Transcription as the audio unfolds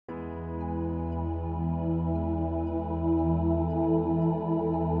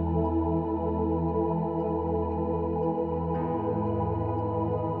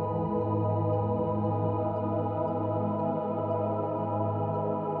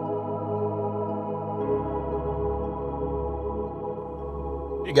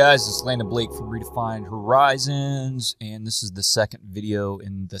Hey guys, it's Landon Blake from Redefined Horizons, and this is the second video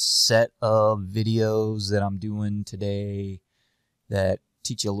in the set of videos that I'm doing today that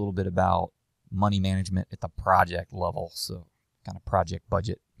teach you a little bit about money management at the project level. So kind of project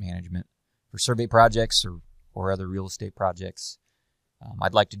budget management for survey projects or other real estate projects.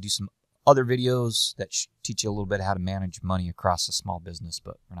 I'd like to do some other videos that teach you a little bit how to manage money across a small business,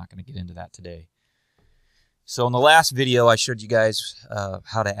 but we're not going to get into that today. So in the last video, I showed you guys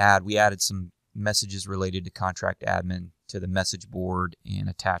how to add. We added some messages related to contract admin to the message board and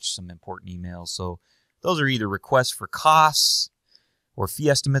attached some important emails. So those are either requests for costs or fee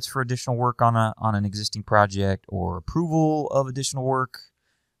estimates for additional work on an existing project or approval of additional work.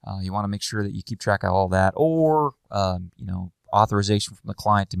 You want to make sure that you keep track of all that, or authorization from the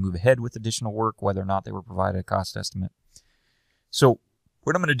client to move ahead with additional work, whether or not they were provided a cost estimate. So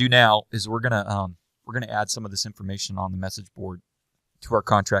what I'm going to do now is we're going to add some of this information on the message board to our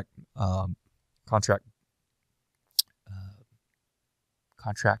contract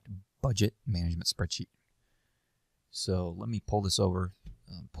budget management spreadsheet. So let me pull this over,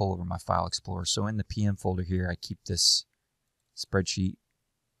 pull over my file explorer. So in the PM folder here, I keep this spreadsheet,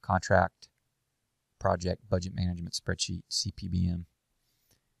 contract project budget management spreadsheet, CPBM.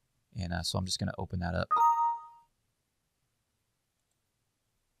 And so I'm just going to open that up.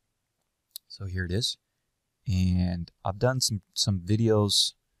 So here it is. And I've done some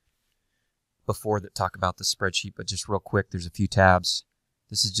videos before that talk about the spreadsheet, but just real quick, there's a few tabs.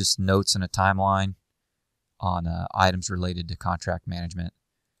 This is just notes and a timeline on items related to contract management.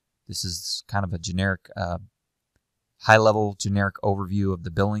 This is kind of a generic, high-level generic overview of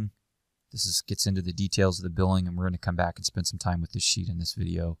the billing. This gets into the details of the billing, and we're going to come back and spend some time with this sheet in this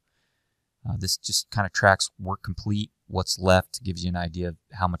video. This just kind of tracks work complete, what's left, gives you an idea of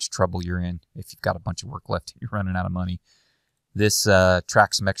how much trouble you're in. If you've got a bunch of work left, you're running out of money. This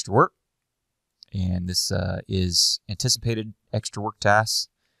tracks some extra work, and this is anticipated extra work tasks.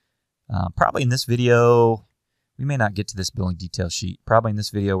 Probably in this video, we may not get to this billing detail sheet. Probably in this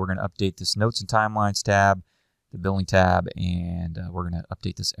video, we're going to update this notes and timelines tab, the billing tab, and we're going to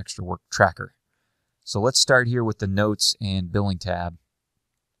update this extra work tracker. So let's start here with the notes and billing tab.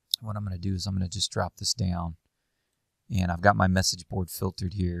 What I'm going to do is I'm going to just drop this down, and I've got my message board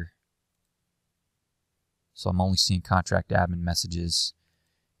filtered here. So I'm only seeing contract admin messages,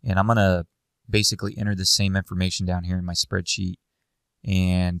 and I'm going to basically enter the same information down here in my spreadsheet.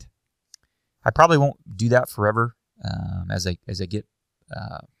 And I probably won't do that forever. As I get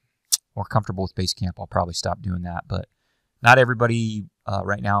more comfortable with Basecamp, I'll probably stop doing that. But not everybody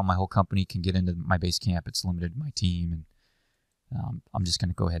right now in my whole company can get into my Basecamp. It's limited to my team, and I'm just going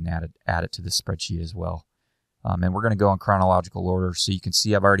to go ahead and add it to this spreadsheet as well. And we're going to go in chronological order. So you can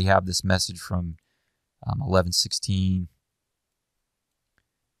see I've already have this message from 11/16.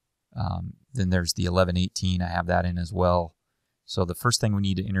 Then there's the 11/18. I have that in as well. So the first thing we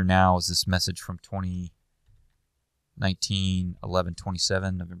need to enter now is this message from 2019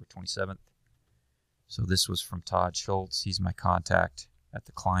 11/27, November 27th. So this was from Todd Schultz. He's my contact at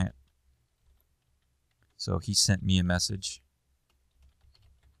the client. So he sent me a message.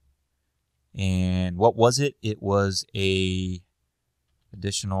 And what was it? It was a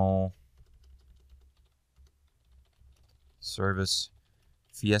additional service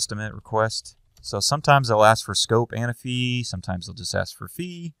fee estimate request. So sometimes they'll ask for scope and a fee. Sometimes they'll just ask for a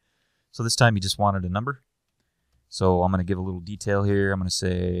fee. So this time he just wanted a number. So I'm going to give a little detail here. I'm going to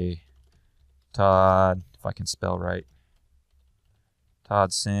say Todd, if I can spell right.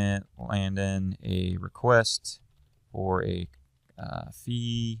 Todd sent Landon a request for a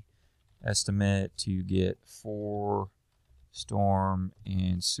fee estimate to get 4 storm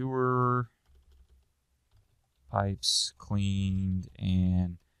and sewer pipes cleaned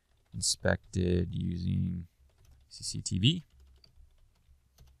and inspected using CCTV.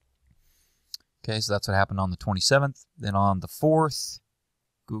 Okay, so that's what happened on the 27th. Then on the 4th,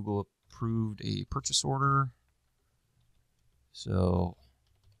 Google approved a purchase order. So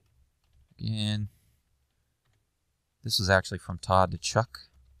again, this was actually from Todd to Chuck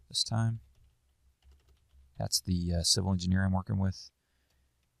this time. That's the civil engineer I'm working with.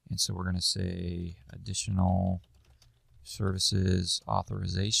 And so we're going to say additional services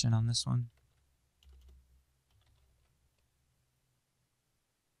authorization on this one.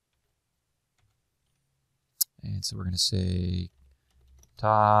 And so we're going to say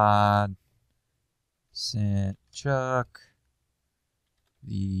Todd sent Chuck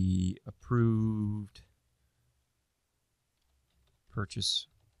the approved purchase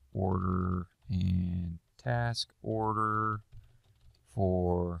order and task order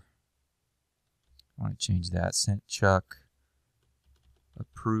for, I want to change that, sent Chuck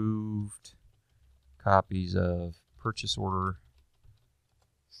approved copies of purchase order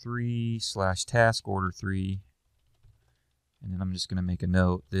 3/task order 3. And then I'm just going to make a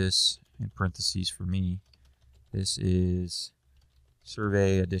note, this in parentheses for me. This is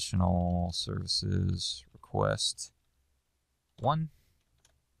survey additional services request 1.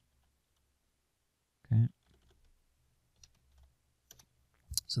 Okay.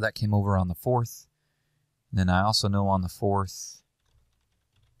 So that came over on the 4th. And then I also know on the 4th,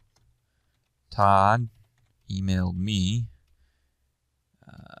 Todd emailed me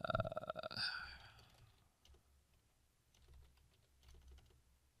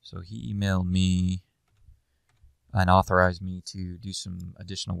so he emailed me and authorized me to do some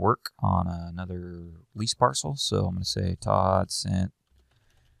additional work on another lease parcel. So I'm going to say Todd sent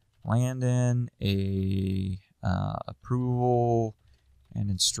Landon a approval and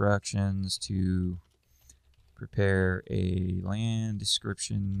instructions to prepare a land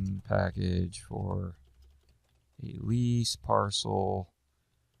description package for a lease parcel.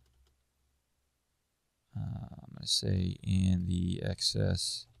 I'm going to say in the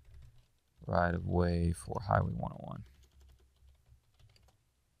excess right-of-way for Highway 101.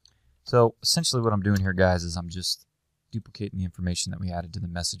 So essentially what I'm doing here, guys, is I'm just duplicating the information that we added to the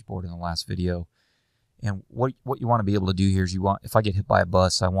message board in the last video. And what you want to be able to do here is if I get hit by a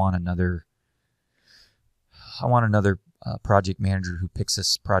bus, I want another project manager who picks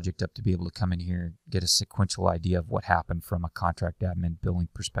this project up to be able to come in here and get a sequential idea of what happened from a contract admin billing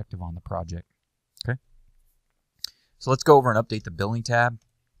perspective on the project. Okay. So let's go over and update the billing tab.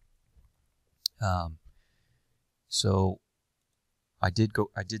 So I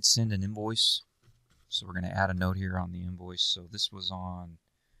did send an invoice. So we're going to add a note here on the invoice. So this was on,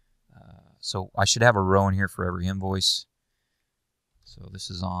 so I should have a row in here for every invoice. So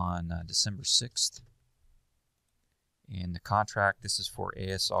this is on December 6th. And the contract, this is for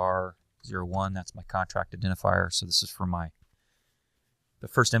ASR 01. That's my contract identifier. So this is for the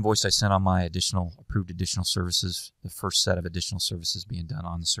first invoice I sent on my approved additional services, the first set of additional services being done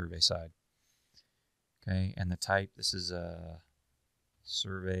on the survey side. Okay, and the type, this is a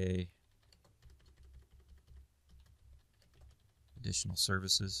survey additional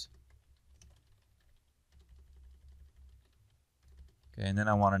services. Okay, and then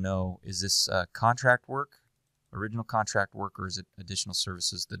I want to know, is this contract work, original contract work, or is it additional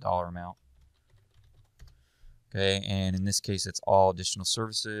services, the dollar amount? Okay, and in this case, it's all additional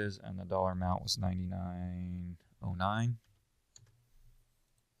services, and the dollar amount was $99.09.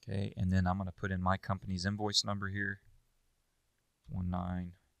 Okay, and then I'm going to put in my company's invoice number here,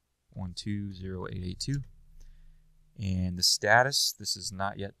 191208882. And the status, this is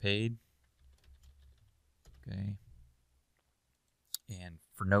not yet paid. Okay. And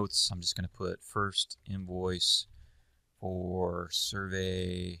for notes, I'm just going to put first invoice for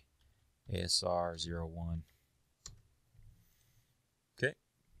survey ASR 01. Okay.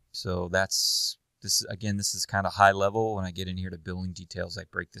 So this is kind of high level. When I get in here to billing details, I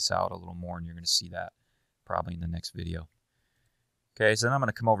break this out a little more, and you're going to see that probably in the next video. Okay, so then I'm going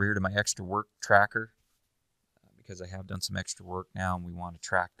to come over here to my extra work tracker because I have done some extra work now, and we want to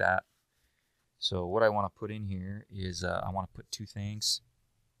track that. So what I want to put in here is I want to put two things.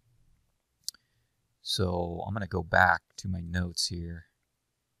 So I'm going to go back to my notes here.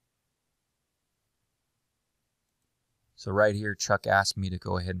 So right here, Chuck asked me to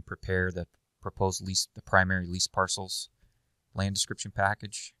go ahead and prepare the proposed lease, the primary lease parcels land description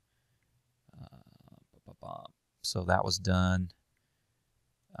package. So that was done.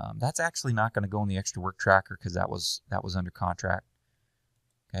 That's actually not going to go in the extra work tracker because that was under contract.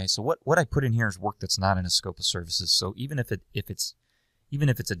 Okay, so what I put in here is work that's not in a scope of services. So even if it's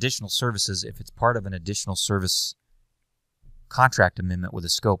additional services, if it's part of an additional service contract amendment with a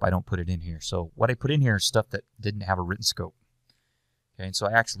scope, I don't put it in here. So what I put in here is stuff that didn't have a written scope. Okay, and so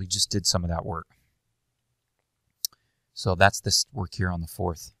I actually just did some of that work. So that's this work here on the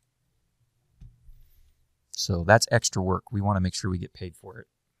 4th. So that's extra work. We want to make sure we get paid for it.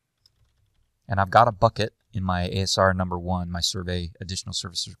 And I've got a bucket in my ASR number 1, my survey additional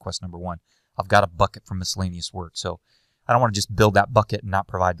services request number 1. I've got a bucket for miscellaneous work. So I don't want to just build that bucket and not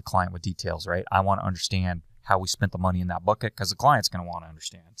provide the client with details, right? I want to understand how we spent the money in that bucket because the client's going to want to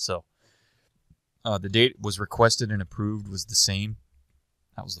understand. So the date was requested and approved was the same.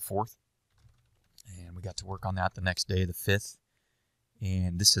 That was the 4th. And we got to work on that the next day, the 5th.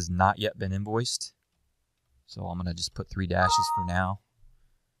 And this has not yet been invoiced. So I'm going to just put 3 dashes for now.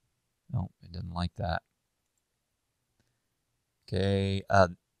 Nope, it didn't like that. Okay,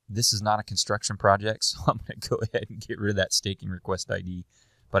 this is not a construction project, so I'm going to go ahead and get rid of that staking request ID.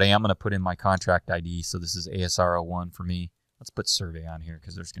 But I am going to put in my contract ID, so this is ASR 01 for me, Let's put survey on here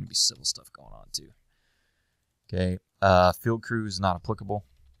because there's going to be civil stuff going on too. Okay, field crew is not applicable.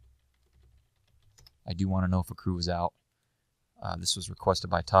 I do want to know if a crew is out. This was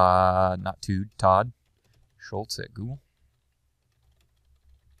requested by Todd, Todd Schultz at Google.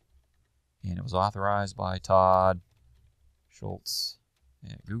 And it was authorized by Todd Schultz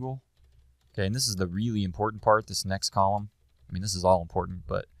at Google. Okay, and this is the really important part, this next column. I mean, this is all important,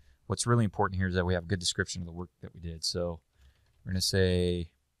 but what's really important here is that we have a good description of the work that we did. So we're going to say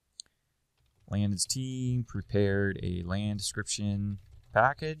Landon's team prepared a land description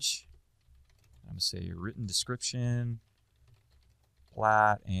package. I'm going to say written description,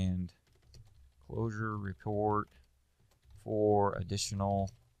 plat, and closure report for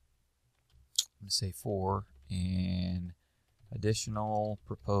additional, I'm going to say for an additional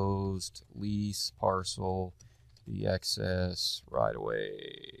proposed lease parcel, the excess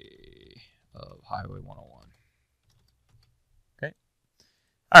right-of-way of Highway 101. Okay.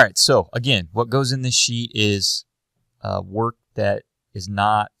 All right, so again, what goes in this sheet is work that is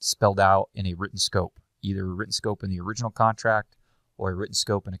not spelled out in a written scope, either a written scope in the original contract or a written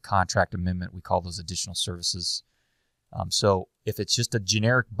scope in a contract amendment. We call those additional services. So if it's just a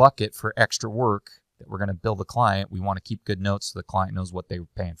generic bucket for extra work that we're going to bill the client, we want to keep good notes so the client knows what they were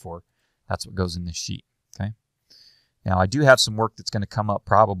paying for. That's what goes in this sheet. Okay. Now I do have some work that's going to come up,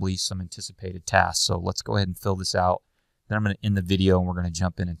 probably some anticipated tasks. So let's go ahead and fill this out. Then I'm going to end the video and we're going to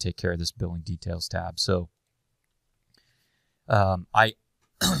jump in and take care of this billing details tab. So I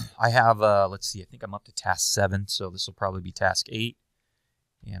have, let's see, I think I'm up to task 7. So this will probably be task 8.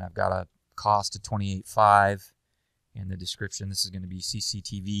 And I've got a cost of $28.5. And the description, this is going to be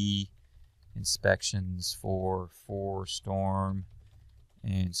CCTV inspections for 4 storm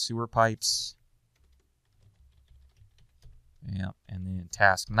and sewer pipes. Yeah, and then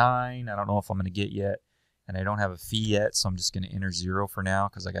task 9, I don't know if I'm going to get yet. And I don't have a fee yet, so I'm just going to enter 0 for now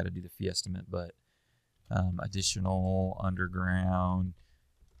because I got to do the fee estimate. But additional underground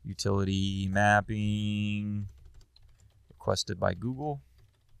utility mapping requested by Google.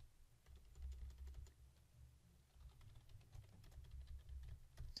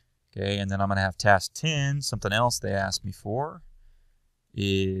 Okay, and then I'm going to have task 10. Something else they asked me for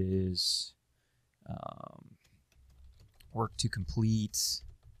is work to complete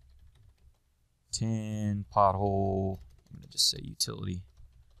 10 pothole, I'm going to just say utility,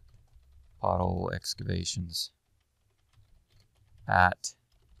 pothole excavations at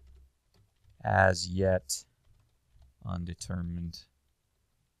as yet undetermined,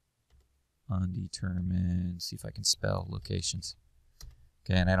 see if I can spell locations.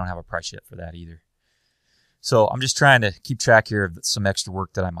 Okay, and I don't have a price yet for that either. So I'm just trying to keep track here of some extra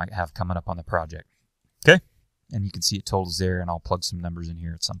work that I might have coming up on the project. Okay, and you can see it totals there, and I'll plug some numbers in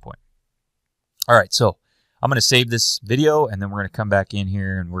here at some point. All right, so I'm going to save this video, and then we're going to come back in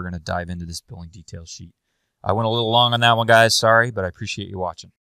here, and we're going to dive into this billing details sheet. I went a little long on that one, guys. Sorry, but I appreciate you watching.